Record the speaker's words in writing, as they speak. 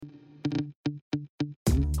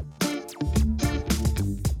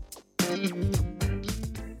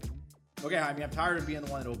Okay, I mean, I'm tired of being the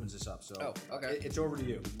one that opens this up, so okay. It's over to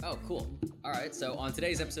you. Oh, cool. All right, so on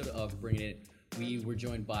today's episode of Bringing It, we were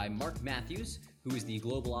joined by Mark Matthews, who is the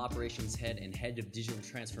Global Operations Head and Head of Digital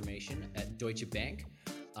Transformation at Deutsche Bank.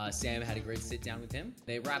 Sam had a great sit down with him.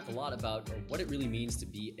 They rapped a lot about what it really means to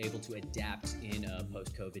be able to adapt in a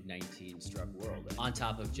post-COVID-19 struck world. On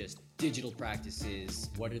top of just digital practices,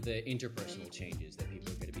 what are the interpersonal changes that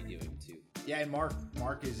people are going to be doing too? Yeah, and Mark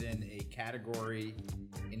is in a category,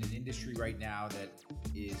 in an industry right now that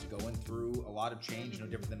is going through a lot of change, no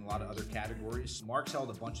different than a lot of other categories. Mark's held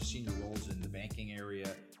a bunch of senior roles in the banking area,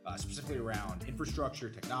 specifically around infrastructure,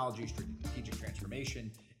 technology, strategic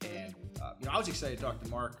transformation. And, I was excited to talk to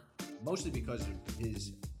Mark mostly because of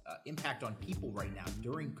his impact on people right now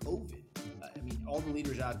during COVID. All the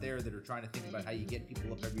leaders out there that are trying to think about how you get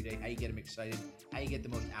people up every day, how you get them excited, how you get the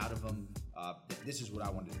most out of them. This is what I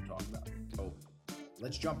wanted to talk about. So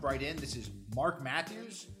let's jump right in. This is Mark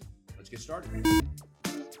Matthews. Let's get started.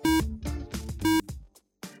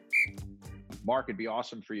 Mark, it'd be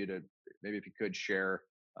awesome for you to, maybe if you could share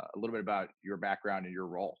a little bit about your background and your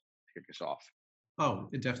role to kick us off. Oh,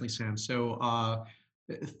 definitely, Sam. So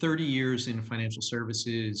 30 years in financial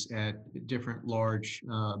services at different large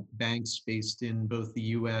banks based in both the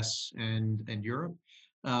US and Europe.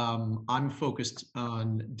 I'm focused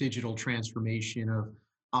on digital transformation of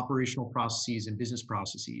operational processes and business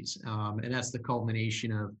processes. And that's the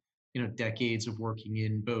culmination of decades of working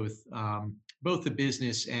in both the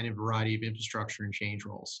business and a variety of infrastructure and change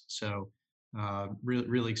roles. So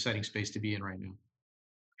really exciting space to be in right now.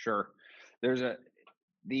 Sure. There's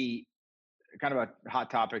the kind of a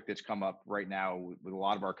hot topic that's come up right now with a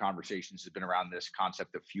lot of our conversations has been around this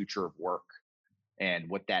concept of future of work and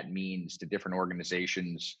what that means to different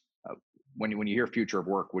organizations. When you hear future of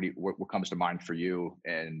work, what comes to mind for you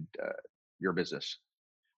and your business?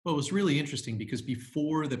 Well, it was really interesting because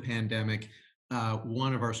before the pandemic,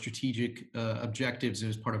 one of our strategic objectives,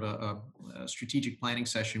 as part of a strategic planning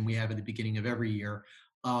session we have at the beginning of every year,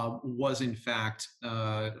 was in fact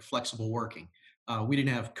flexible working. We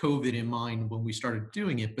didn't have COVID in mind when we started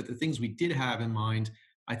doing it, but the things we did have in mind,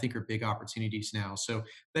 I think, are big opportunities now. So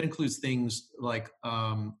that includes things like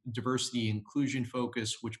diversity, inclusion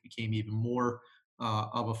focus, which became even more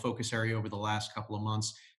of a focus area over the last couple of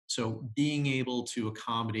months. So being able to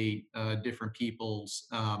accommodate different people's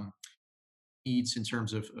needs in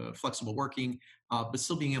terms of flexible working, but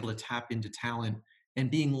still being able to tap into talent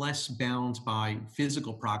and being less bound by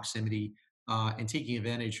physical proximity and taking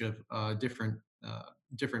advantage of different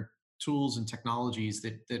tools and technologies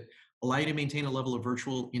that allow you to maintain a level of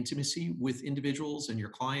virtual intimacy with individuals and your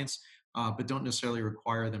clients, but don't necessarily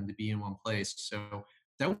require them to be in one place. So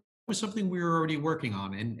that was something we were already working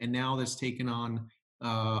on, and now that's taken on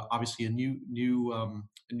obviously a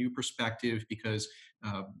new perspective because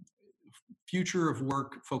future of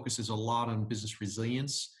work focuses a lot on business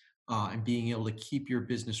resilience. And being able to keep your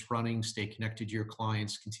business running, stay connected to your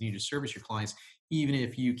clients, continue to service your clients, even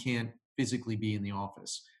if you can't physically be in the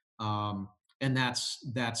office. And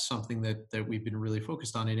that's something that we've been really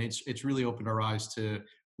focused on. And it's really opened our eyes to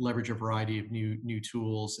leverage a variety of new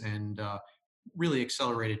tools and really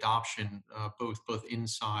accelerate adoption, both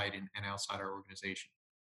inside and outside our organization.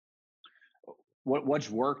 What's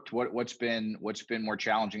worked? What's been more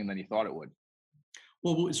challenging than you thought it would?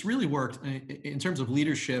 Well, it's really worked in terms of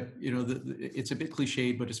leadership. It's a bit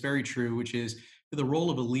cliched, but it's very true, which is the role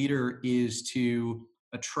of a leader is to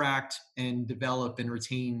attract and develop and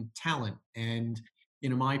retain talent. And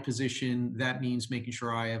in my position, that means making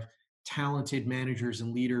sure I have talented managers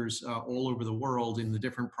and leaders all over the world in the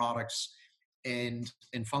different products and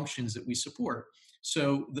functions that we support.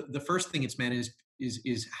 So the first thing it's meant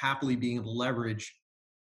is happily being able to leverage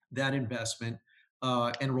that investment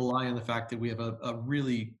and rely on the fact that we have a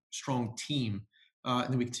really strong team,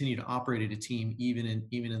 and that we continue to operate as a team, even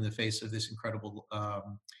in the face of this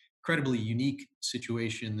incredibly unique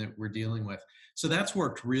situation that we're dealing with. So that's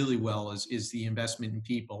worked really well. Is the investment in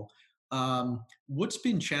people. What's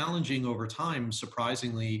been challenging over time,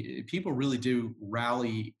 surprisingly, people really do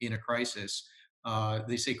rally in a crisis.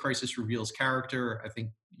 They say crisis reveals character. I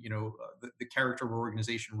think the character of our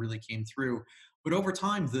organization really came through. But over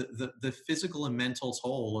time, the physical and mental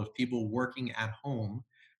toll of people working at home,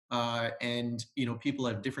 and people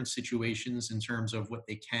have different situations in terms of what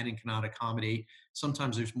they can and cannot accommodate.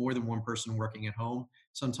 Sometimes there's more than one person working at home.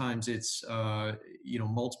 Sometimes it's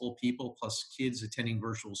multiple people plus kids attending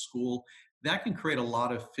virtual school. That can create a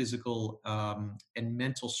lot of physical and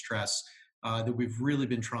mental stress that we've really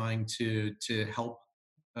been trying to help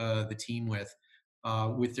the team with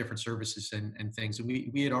different services and things. And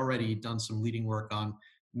we had already done some leading work on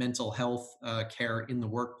mental health care in the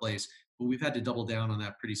workplace. but we've had to double down on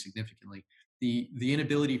that pretty significantly. The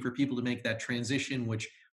inability for people to make that transition, which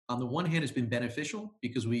on the one hand has been beneficial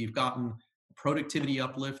because we've gotten productivity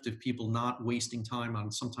uplift of people not wasting time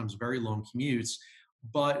on sometimes very long commutes,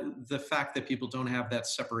 but the fact that people don't have that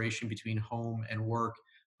separation between home and work,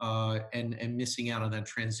 and missing out on that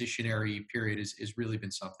transitionary period is really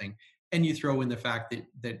been something. And you throw in the fact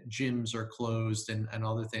that gyms are closed and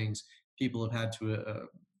other things, people have had to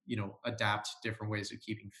adapt different ways of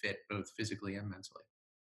keeping fit, both physically and mentally.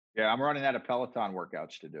 Yeah, I'm running out of Peloton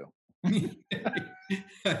workouts to do.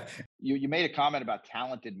 You made a comment about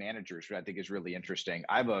talented managers, which I think is really interesting.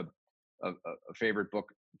 I have a favorite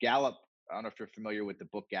book, Gallup. I don't know if you're familiar with the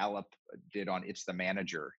book Gallup did on It's the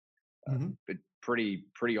Manager, Mhm. but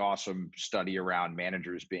pretty awesome study around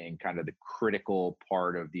managers being kind of the critical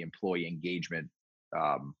part of the employee engagement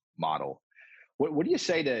model. What do you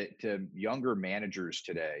say to younger managers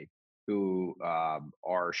today who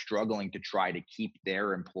are struggling to try to keep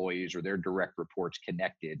their employees or their direct reports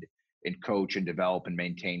connected and coach and develop and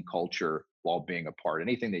maintain culture while being apart?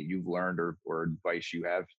 Anything that you've learned or advice you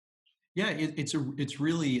have? Yeah, it's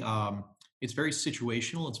really it's very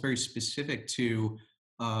situational. It's very specific to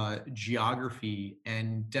geography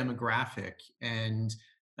and demographic and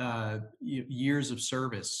years of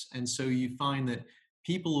service. And so you find that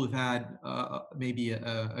people who've had maybe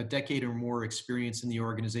a decade or more experience in the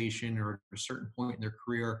organization or a certain point in their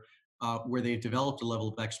career where they've developed a level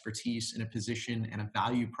of expertise in a position and a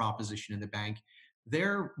value proposition in the bank,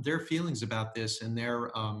 their feelings about this and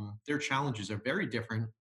their challenges are very different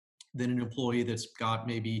than an employee that's got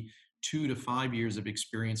maybe 2 to 5 years of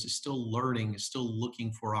experience, is still learning, is still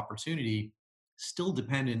looking for opportunity, still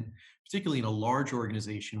dependent, particularly in a large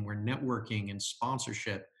organization where networking and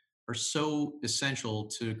sponsorship are so essential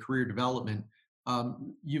to career development.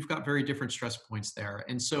 You've got very different stress points there.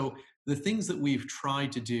 And so the things that we've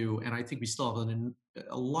tried to do, and I think we still have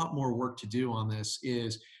a lot more work to do on this,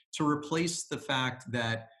 is to replace the fact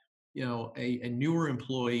that a newer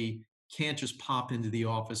employee can't just pop into the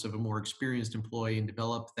office of a more experienced employee and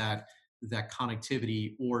develop that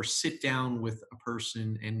connectivity or sit down with a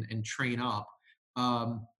person and train up.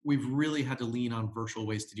 We've really had to lean on virtual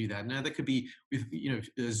ways to do that. Now that could be with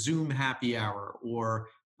a Zoom happy hour or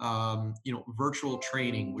virtual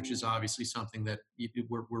training, which is obviously something that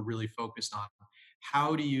we're really focused on.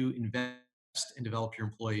 How do you invest and develop your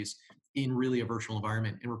employees in really a virtual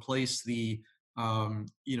environment and replace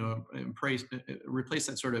replace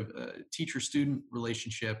that sort of teacher-student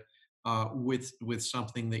relationship with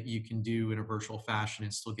something that you can do in a virtual fashion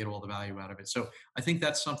and still get all the value out of it. So I think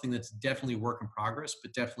that's something that's definitely work in progress,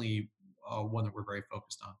 but definitely one that we're very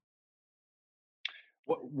focused on.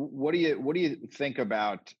 What do you think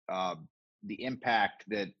about the impact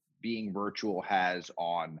that being virtual has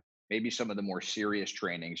on maybe some of the more serious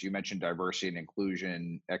trainings? You mentioned diversity and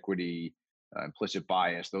inclusion, equity, implicit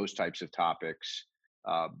bias, those types of topics.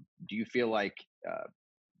 Do you feel like,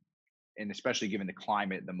 and especially given the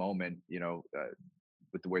climate at the moment,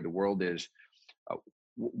 with the way the world is, uh,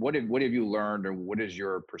 what have you learned, or what is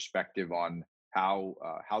your perspective on how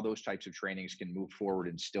those types of trainings can move forward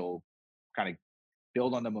and still kind of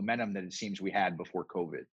build on the momentum that it seems we had before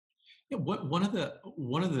COVID? Yeah, one of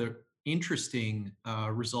the interesting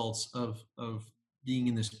results of being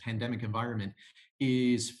in this pandemic environment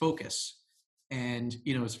is focus. And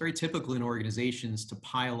it's very typical in organizations to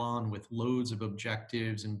pile on with loads of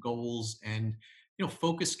objectives and goals, and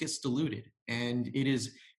focus gets diluted. And it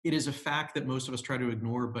is a fact that most of us try to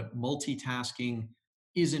ignore, but multitasking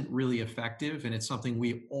isn't really effective, and it's something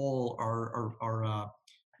we all are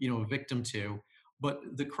a victim to.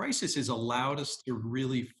 But the crisis has allowed us to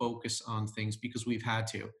really focus on things because we've had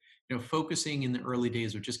to. Focusing in the early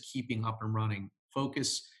days of just keeping up and running.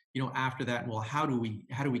 Focus, after that. Well, how do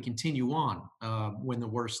we continue on when the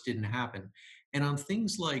worst didn't happen? And on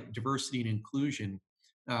things like diversity and inclusion,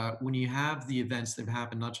 when you have the events that have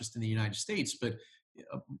happened not just in the United States, but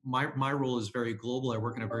my role is very global. I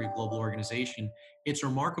work in a very global organization. It's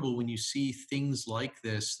remarkable when you see things like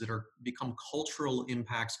this that are become cultural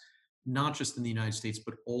impacts, not just in the United States,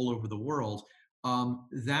 but all over the world.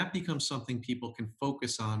 That becomes something people can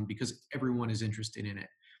focus on because everyone is interested in it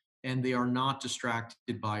and they are not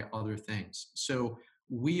distracted by other things. So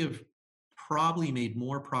we have probably made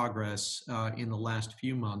more progress in the last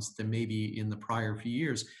few months than maybe in the prior few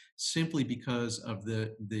years, simply because of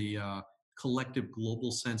the collective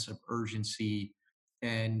global sense of urgency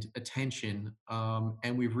and attention.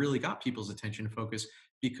 And we've really got people's attention and focus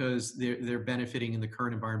because they're benefiting in the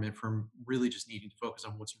current environment from really just needing to focus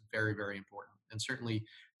on what's very, very important. And certainly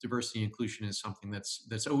diversity and inclusion is something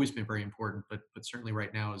that's always been very important, but certainly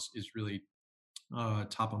right now is really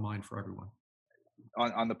top of mind for everyone.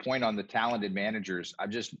 On the point on the talented managers, I've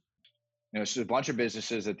just, it's a bunch of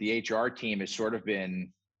businesses that the HR team has sort of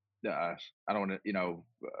been, I don't want to,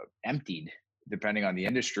 emptied depending on the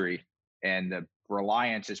industry, and the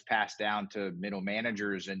reliance is passed down to middle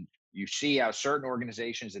managers. And you see how certain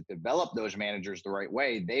organizations that develop those managers the right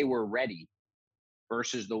way, they were ready,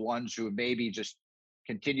 versus the ones who maybe just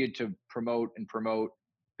continued to promote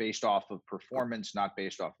based off of performance, not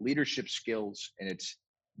based off leadership skills. And it's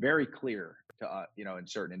very clear to, in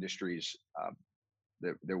certain industries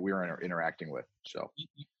that we're interacting with. So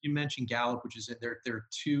you mentioned Gallup, which is there are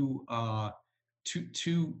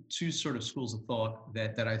two sort of schools of thought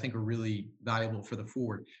that I think are really valuable for the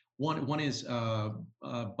forward. One is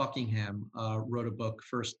Buckingham wrote a book,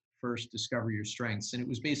 First Discover Your Strengths, and it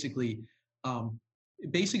was basically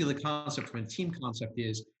the concept from a team concept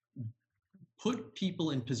is put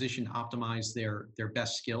people in position to optimize their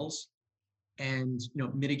best skills and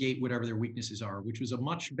mitigate whatever their weaknesses are, which was a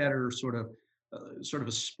much better sort of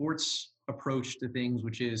a sports approach to things,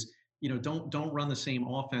 which is don't run the same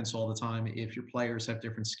offense all the time if your players have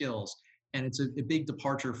different skills. And it's a big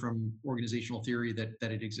departure from organizational theory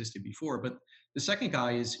that it existed before. But the second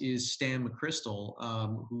guy is Stan McChrystal,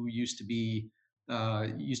 who used to be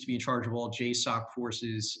in charge of all JSOC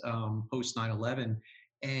forces post 9/11,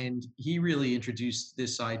 and he really introduced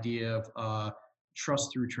this idea of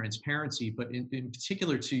trust through transparency. But in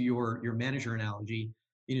particular to your manager analogy,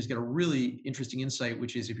 he's got a really interesting insight,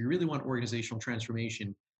 which is if you really want organizational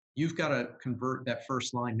transformation, you've got to convert that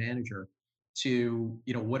first line manager to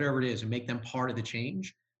whatever it is and make them part of the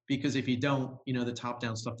change. Because if you don't, the top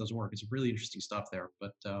down stuff doesn't work. It's really interesting stuff there.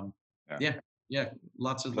 But yeah,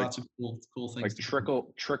 lots of cool things.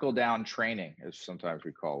 Like trickle down training, as sometimes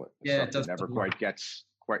we call it. Yeah, it does never quite get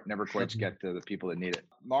to the people that need it.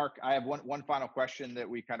 Mark, I have one final question that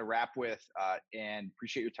we kind of wrap with, and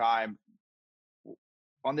appreciate your time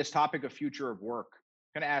on this topic of future of work.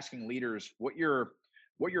 Kind of asking leaders what your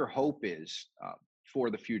hope is for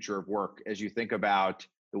the future of work as you think about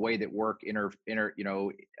the way that work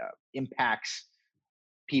impacts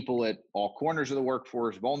people at all corners of the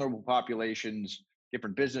workforce, vulnerable populations,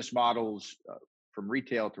 different business models, from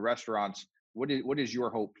retail to restaurants. What is your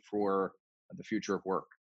hope for the future of work?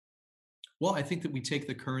 Well, I think that we take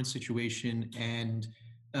the current situation and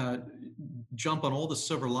jump on all the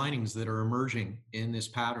silver linings that are emerging in this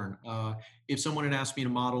pattern. If someone had asked me to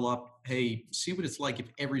model up, hey, see what it's like if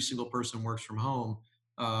every single person works from home,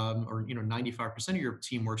 or 95% of your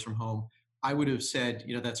team works from home, I would have said,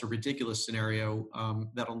 that's a ridiculous scenario.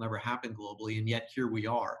 That'll never happen globally, and yet here we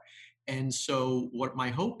are. And so, what my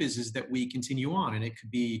hope is that we continue on, and it could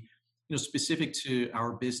be, specific to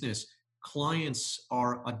our business. Clients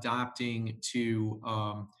are adapting to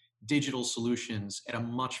digital solutions at a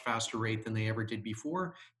much faster rate than they ever did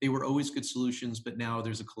before. They were always good solutions, but now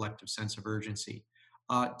there's a collective sense of urgency.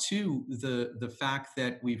 Two, the fact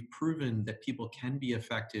that we've proven that people can be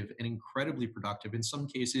effective and incredibly productive, in some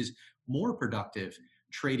cases more productive,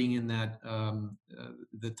 trading in that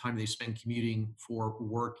the time they spend commuting for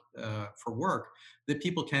work, that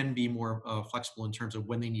people can be more flexible in terms of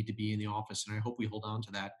when they need to be in the office. And I hope we hold on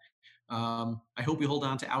to that. I hope we hold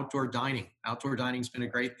on to outdoor dining. Outdoor dining's been a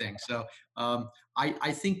great thing. So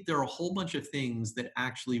I think there are a whole bunch of things that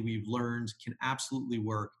actually we've learned can absolutely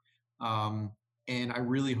work. And I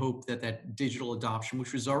really hope that digital adoption,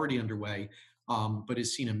 which was already underway, but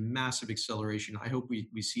has seen a massive acceleration, I hope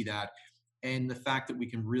we see that. And the fact that we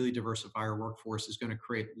can really diversify our workforce is going to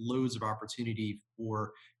create loads of opportunity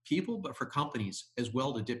for people, but for companies as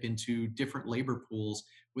well, to dip into different labor pools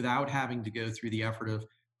without having to go through the effort of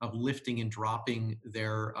lifting and dropping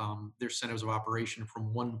their centers of operation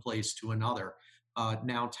from one place to another.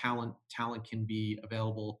 Now talent can be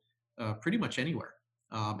available pretty much anywhere.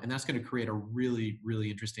 And that's going to create a really, really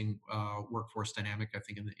interesting workforce dynamic, I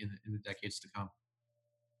think, in the decades to come.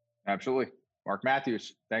 Absolutely. Mark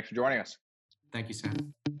Matthews, thanks for joining us. Thank you,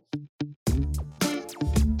 Sam.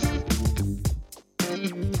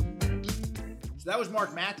 So that was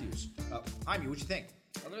Mark Matthews. Jaime, what'd you think?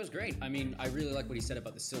 Oh, that was great. I mean, I really like what he said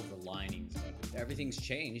about the silver linings. Everything's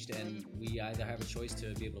changed, and we either have a choice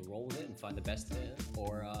to be able to roll with it and find the best of it,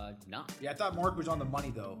 or not. Yeah, I thought Mark was on the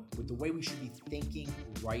money, though, with the way we should be thinking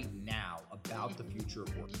right now about the future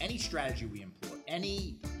of work. Any strategy we employ,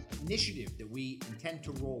 any initiative that we intend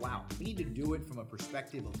to roll out, we need to do it from a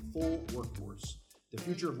perspective of full workforce. The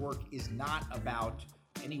future of work is not about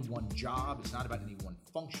any one job. It's not about any one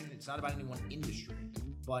function. It's not about any one industry.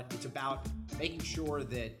 But it's about making sure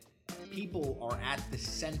that people are at the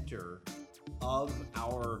center of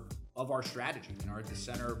our of our strategy and are at the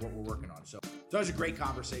center of what we're working on. So it was a great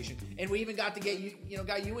conversation, and we even got to get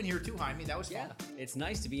got you in here too, Jaime. That was fun. Yeah, it's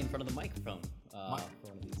nice to be in front of the microphone. For one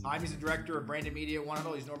of these. Jaime's the director of Branded Media at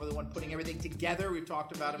One&All. He's normally the one putting everything together. We've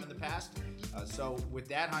talked about him in the past. So with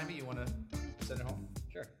that, Jaime, you want to send it home?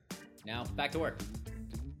 Sure. Now back to work.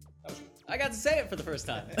 I got to say it for the first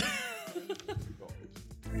time.